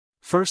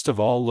First of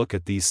all, look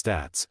at these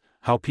stats,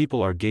 how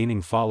people are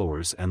gaining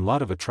followers and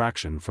lot of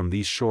attraction from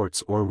these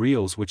shorts or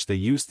reels which they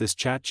use this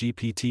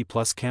ChatGPT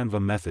plus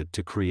Canva method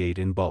to create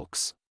in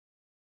bulks.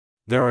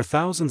 There are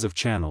thousands of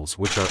channels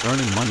which are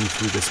earning money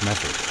through this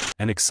method.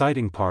 An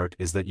exciting part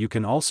is that you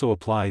can also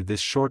apply this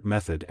short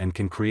method and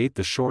can create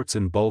the shorts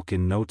in bulk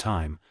in no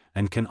time,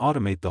 and can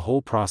automate the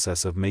whole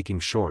process of making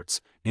shorts.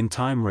 In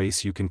time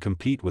race you can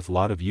compete with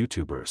lot of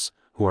YouTubers,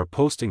 who are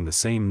posting the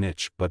same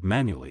niche but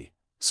manually.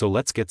 So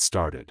let's get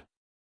started.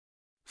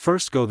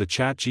 First go to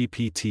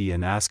ChatGPT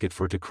and ask it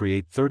for to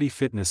create 30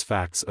 fitness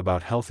facts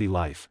about healthy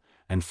life,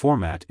 and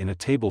format in a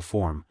table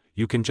form.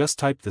 You can just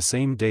type the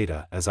same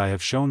data as I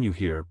have shown you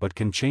here but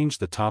can change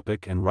the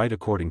topic and write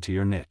according to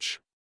your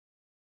niche.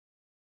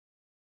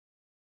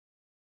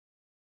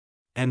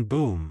 And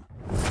boom!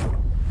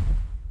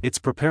 It's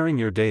preparing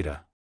your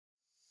data.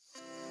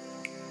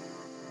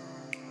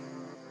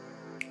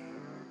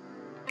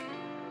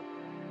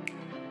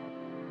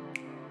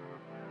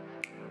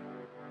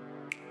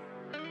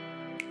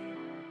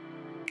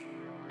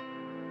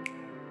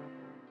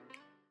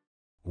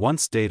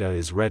 Once data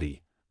is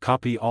ready,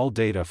 copy all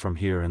data from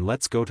here and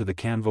let's go to the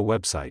Canva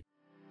website.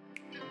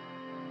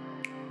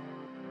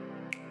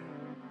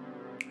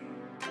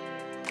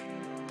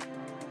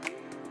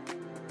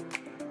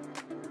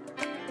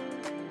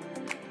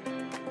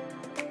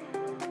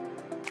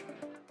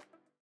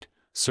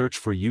 Search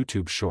for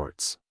YouTube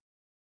Shorts.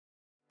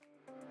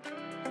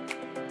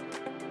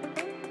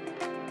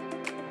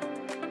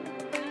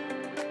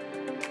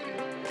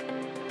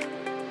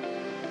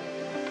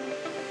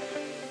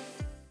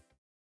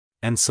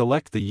 And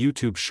select the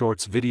YouTube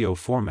Shorts video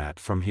format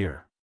from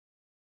here.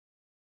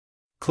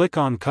 Click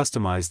on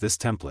Customize this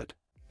template.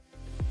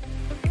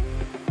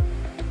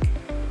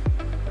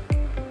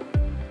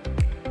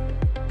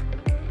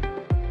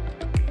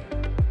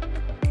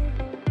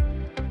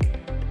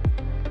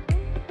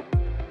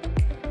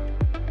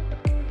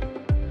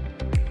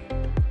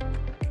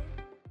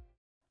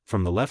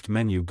 From the left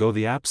menu go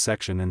the Apps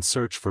section and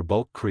search for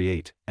Bulk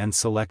Create, and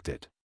select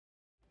it.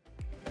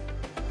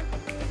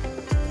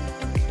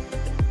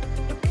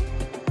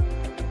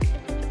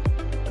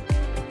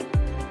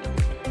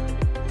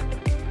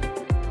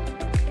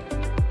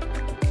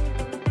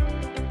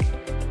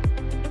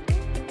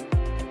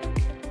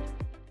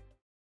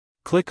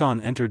 Click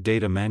on Enter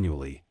Data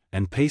manually,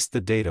 and paste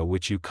the data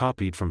which you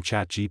copied from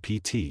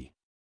ChatGPT.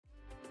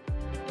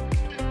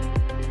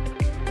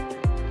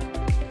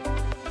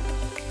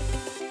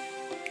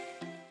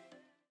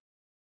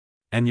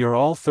 And your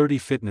all 30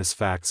 fitness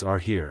facts are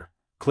here.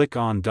 Click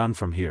on Done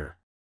from here.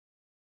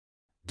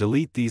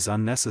 Delete these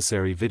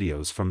unnecessary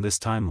videos from this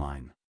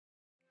timeline.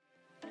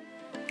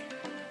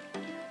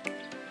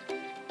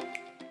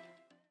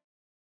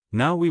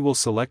 Now we will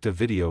select a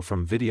video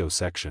from Video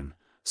section,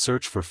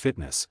 search for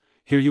fitness.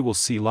 Here you will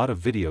see lot of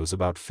videos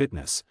about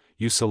fitness.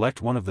 You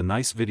select one of the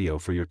nice video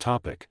for your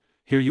topic.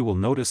 Here you will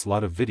notice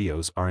lot of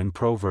videos are in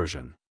pro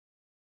version.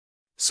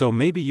 So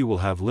maybe you will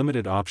have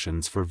limited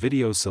options for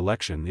video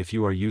selection if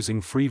you are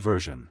using free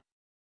version.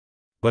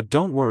 But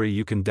don't worry,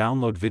 you can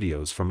download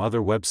videos from other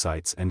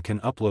websites and can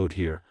upload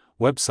here.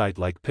 Website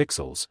like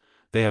Pixels,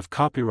 they have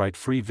copyright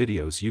free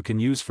videos you can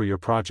use for your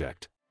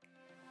project.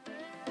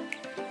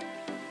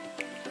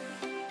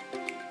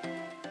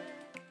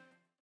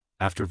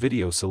 After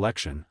video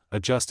selection,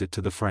 adjust it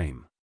to the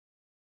frame.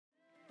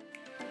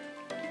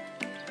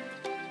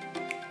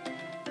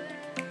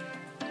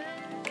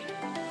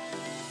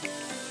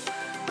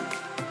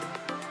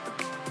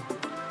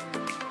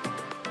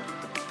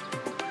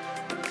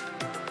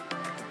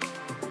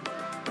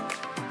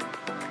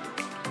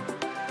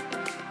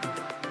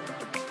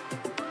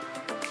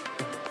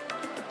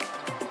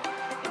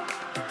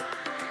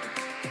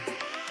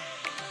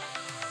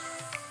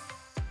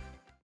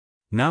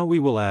 Now we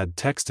will add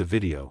text to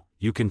video.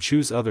 You can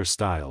choose other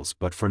styles,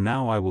 but for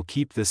now I will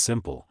keep this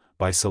simple,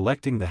 by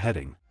selecting the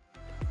heading.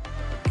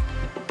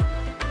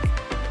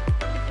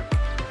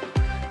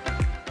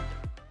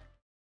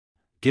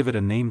 Give it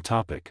a name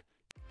topic.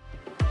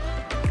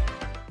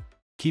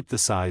 Keep the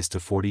size to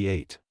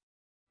 48.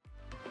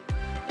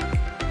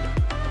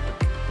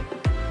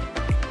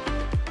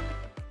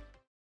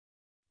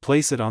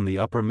 Place it on the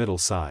upper middle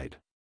side.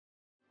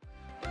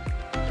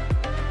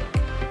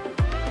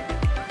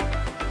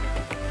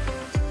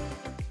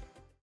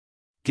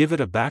 Give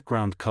it a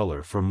background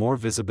color for more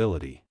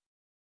visibility.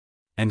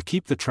 And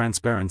keep the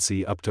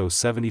transparency up to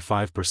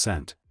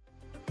 75%.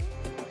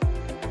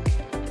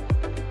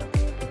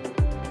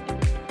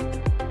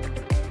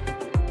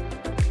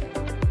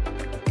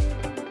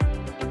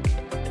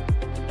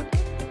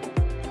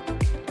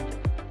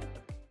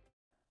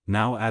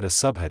 Now add a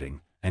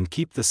subheading, and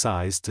keep the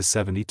size to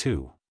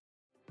 72.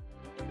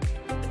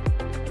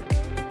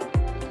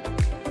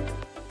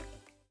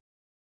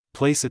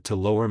 Place it to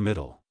lower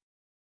middle.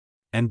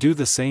 And do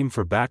the same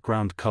for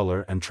background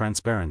color and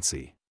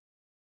transparency.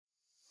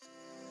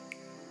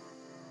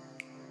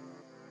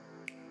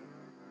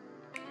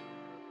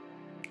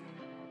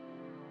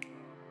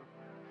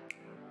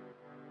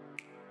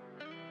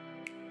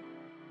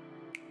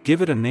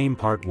 Give it a name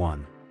Part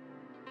 1.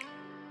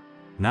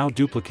 Now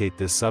duplicate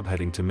this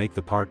subheading to make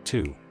the Part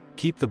 2,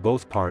 keep the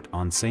both part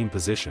on same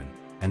position,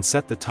 and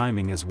set the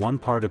timing as one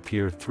part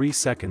appear 3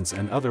 seconds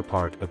and other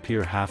part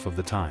appear half of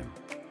the time.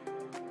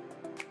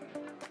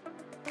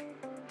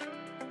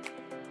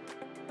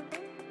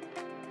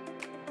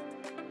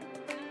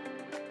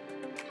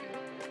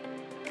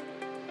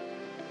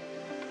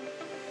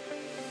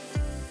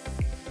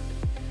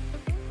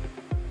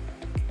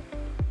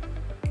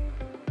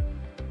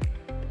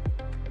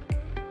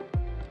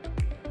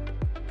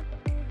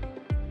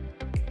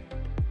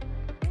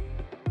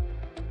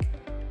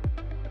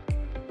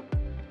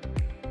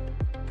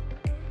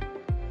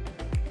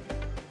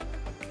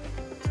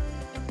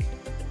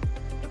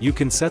 You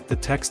can set the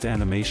text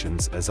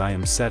animations as I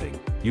am setting.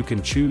 You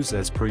can choose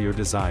as per your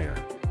desire.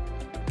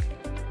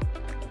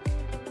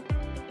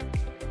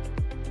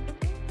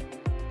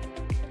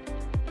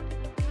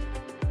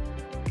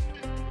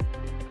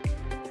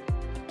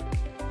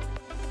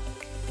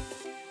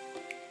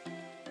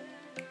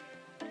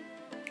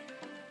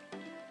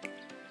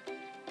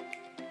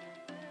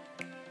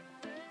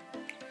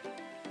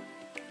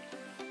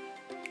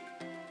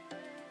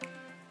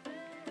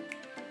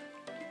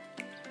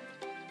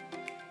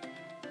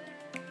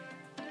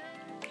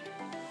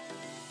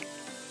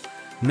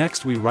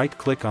 Next we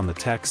right-click on the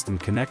text and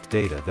connect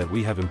data that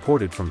we have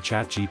imported from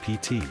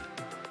ChatGPT.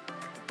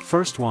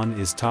 First one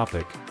is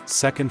topic,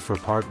 second for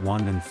part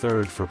 1 and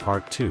third for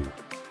part 2.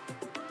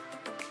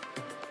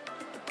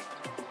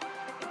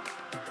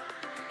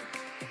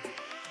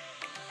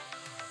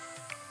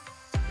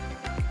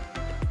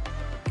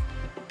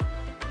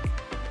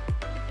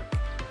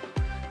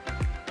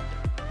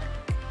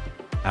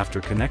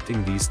 After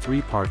connecting these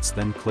 3 parts,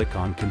 then click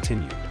on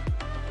Continue.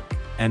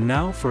 And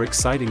now for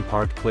exciting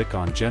part, click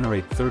on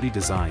Generate 30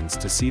 Designs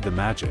to see the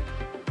magic.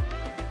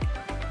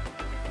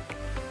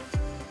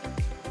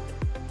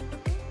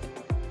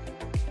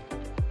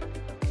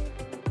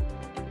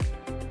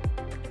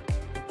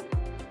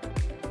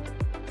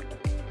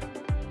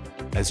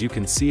 As you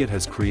can see, it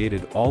has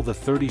created all the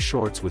 30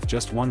 shorts with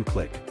just one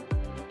click.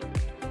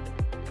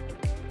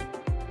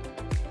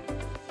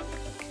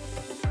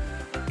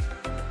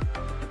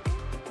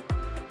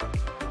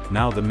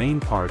 Now the main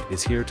part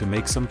is here to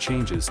make some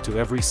changes to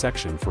every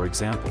section. For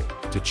example,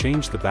 to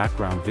change the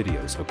background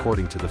videos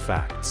according to the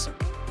facts.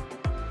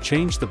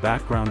 Change the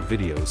background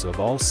videos of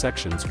all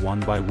sections one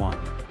by one.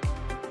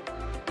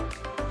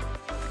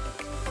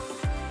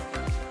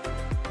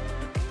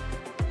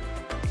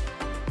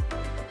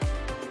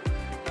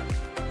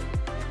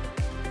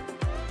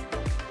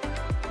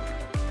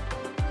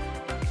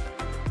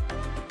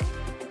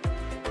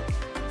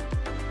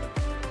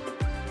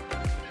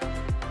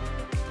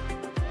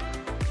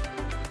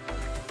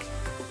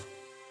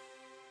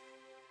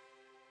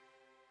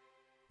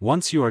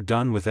 Once you are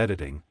done with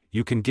editing,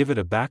 you can give it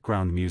a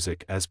background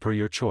music as per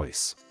your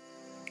choice.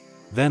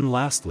 Then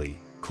lastly,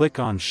 click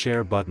on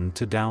Share button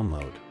to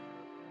download.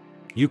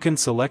 You can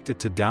select it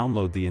to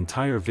download the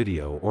entire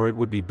video, or it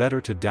would be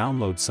better to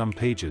download some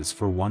pages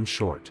for one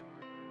short.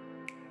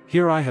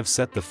 Here I have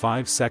set the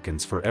 5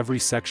 seconds for every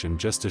section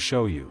just to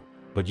show you,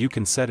 but you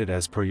can set it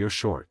as per your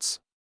shorts.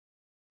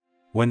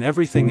 When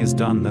everything is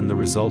done, then the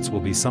results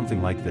will be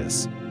something like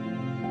this.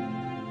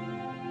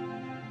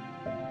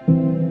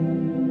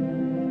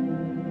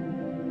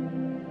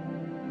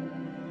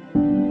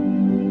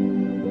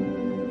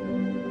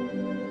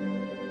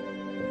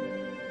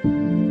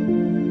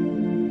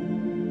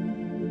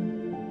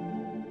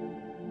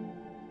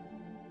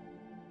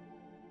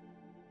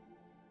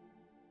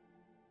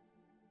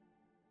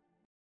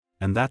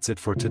 And that's it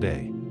for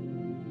today.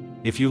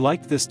 If you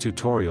liked this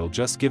tutorial,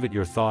 just give it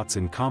your thoughts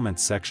in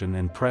comments section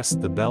and press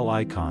the bell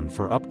icon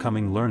for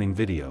upcoming learning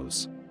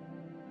videos.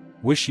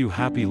 Wish you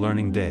happy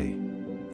learning day.